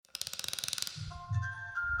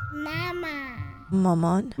Mama.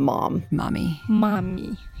 Maman. Mom. Mommy.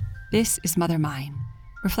 Mommy. This is Mother Mine.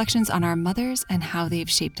 Reflections on our mothers and how they've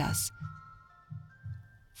shaped us.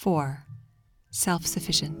 4.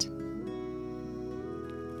 Self-sufficient.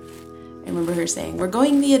 I remember her saying, "We're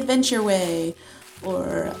going the adventure way,"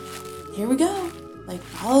 or "Here we go, like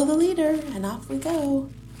follow the leader and off we go."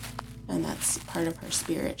 And that's part of her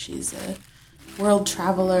spirit. She's a world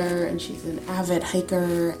traveler and she's an avid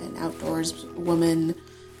hiker and outdoors woman.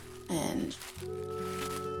 And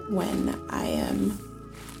when I am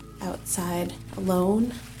outside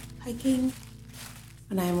alone hiking,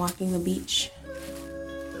 when I'm walking the beach,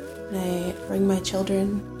 and I bring my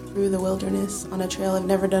children through the wilderness on a trail I've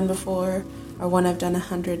never done before or one I've done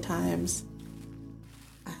 100 times,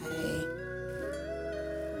 I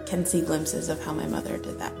can see glimpses of how my mother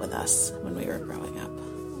did that with us when we were growing up.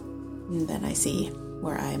 And then I see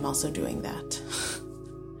where I am also doing that.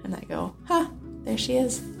 And I go, there she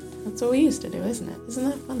is. That's what we used to do, isn't it? Isn't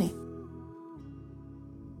that funny?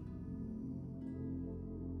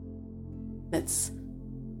 It's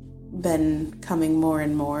been coming more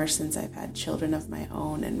and more since I've had children of my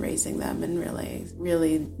own and raising them, and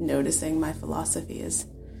really noticing my philosophy is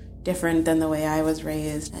different than the way I was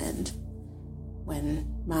raised. And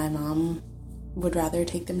when my mom would rather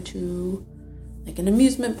take them to like an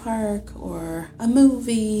amusement park or a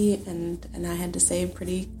movie, and I had to say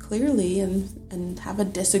pretty clearly and have a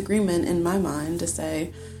disagreement in my mind to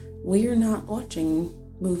say, we're not watching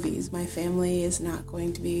movies. My family is not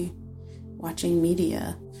going to be watching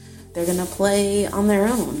media. They're going to play on their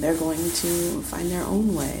own. They're going to find their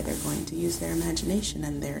own way. They're going to use their imagination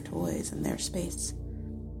and their toys and their space.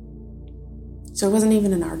 So it wasn't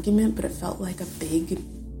even an argument, but it felt like a big,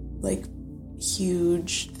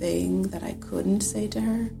 huge thing that I couldn't say to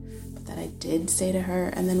her, but that I did say to her,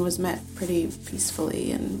 and then was met pretty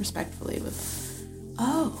peacefully and respectfully with,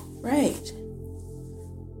 "Oh, right.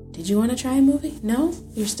 Did you want to try a movie? No?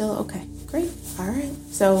 You're still okay. Great. All right."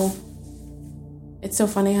 So it's so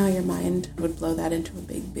funny how your mind would blow that into a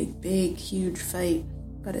big, huge fight,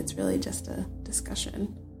 but it's really just a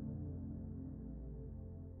discussion.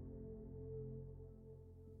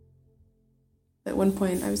 At one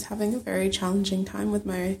point, I was having a very challenging time with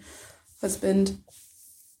my husband,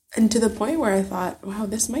 and to the point where I thought, wow,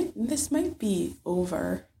 this might be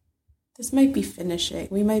over. This might be finishing.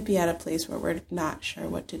 We might be at a place where we're not sure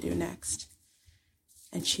what to do next.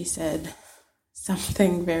 And she said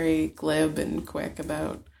something very glib and quick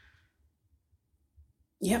about,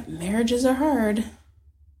 "Yep, marriages are hard."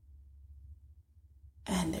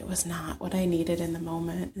 And it was not what I needed in the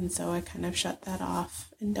moment, and so I kind of shut that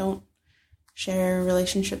off and don't share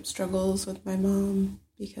relationship struggles with my mom,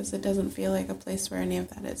 because it doesn't feel like a place where any of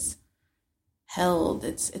that is held.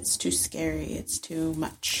 It's too scary. It's too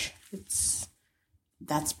much.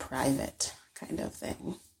 That's private kind of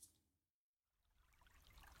thing.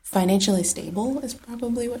 Financially stable is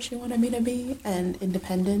probably what she wanted me to be, and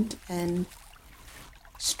independent and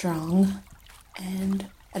strong and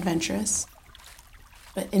adventurous.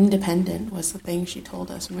 But independent was the thing she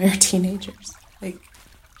told us when we were teenagers.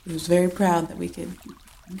 She was very proud that we could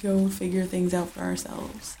go figure things out for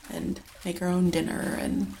ourselves and make our own dinner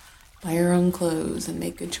and buy our own clothes and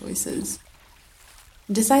make good choices.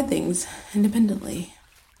 Decide things independently.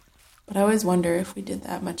 But I always wonder if we did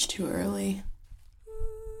that much too early.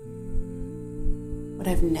 What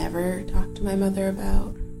I've never talked to my mother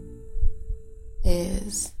about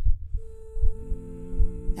is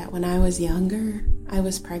that when I was younger, I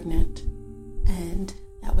was pregnant, and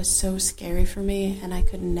that was so scary for me, and I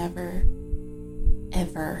could never,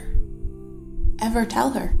 ever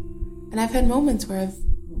tell her. And I've had moments where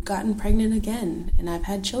I've gotten pregnant again, and I've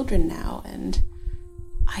had children now, and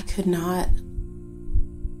I could not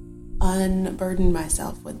unburden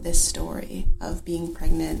myself with this story of being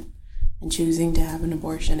pregnant and choosing to have an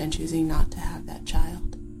abortion and choosing not to have that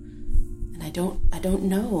child. And I don't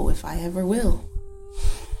know if I ever will.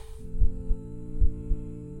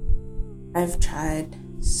 I've tried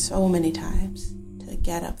so many times to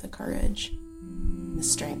get up the courage and the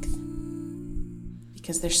strength,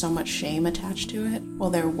 because there's so much shame attached to it.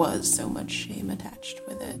 Well, there was so much shame attached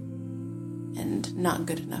with it, and not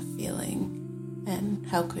good enough feeling, and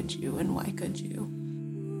how could you, and why could you?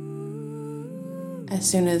 As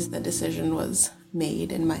soon as the decision was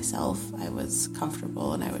made in myself, I was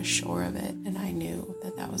comfortable and I was sure of it, and I knew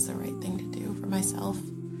that that was the right thing to do for myself.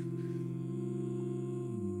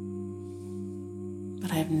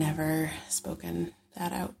 But I've never spoken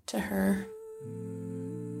that out to her.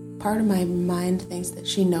 Part of my mind thinks that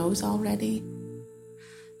she knows already.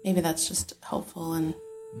 Maybe that's just helpful and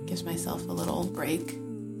gives myself a little break.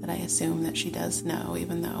 that I assume that she does know,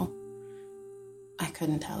 even though I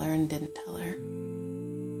couldn't tell her and didn't tell her.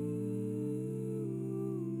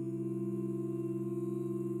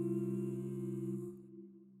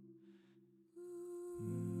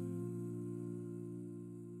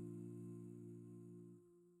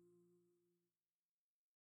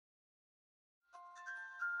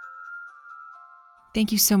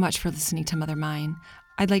 Thank you so much for listening to Mother Mine.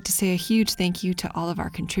 I'd like to say a huge thank you to all of our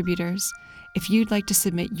contributors. If you'd like to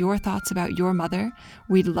submit your thoughts about your mother,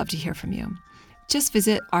 we'd love to hear from you. Just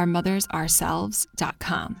visit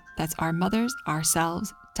ourmothersourselves.com. That's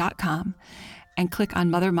ourmothersourselves.com, and click on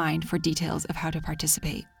Mother Mine for details of how to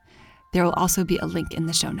participate. There will also be a link in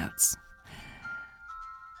the show notes.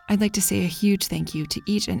 I'd like to say a huge thank you to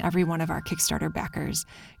each and every one of our Kickstarter backers.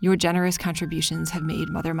 Your generous contributions have made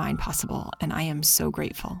Mother Mine possible, and I am so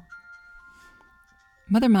grateful.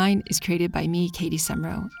 Mother Mine is created by me, Katie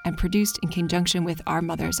Semro, and produced in conjunction with Our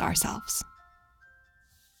Mothers Ourselves.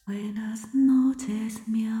 Buenas noches,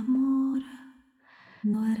 mi amor.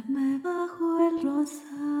 Duerme bajo el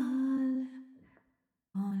rosal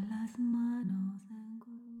con las manos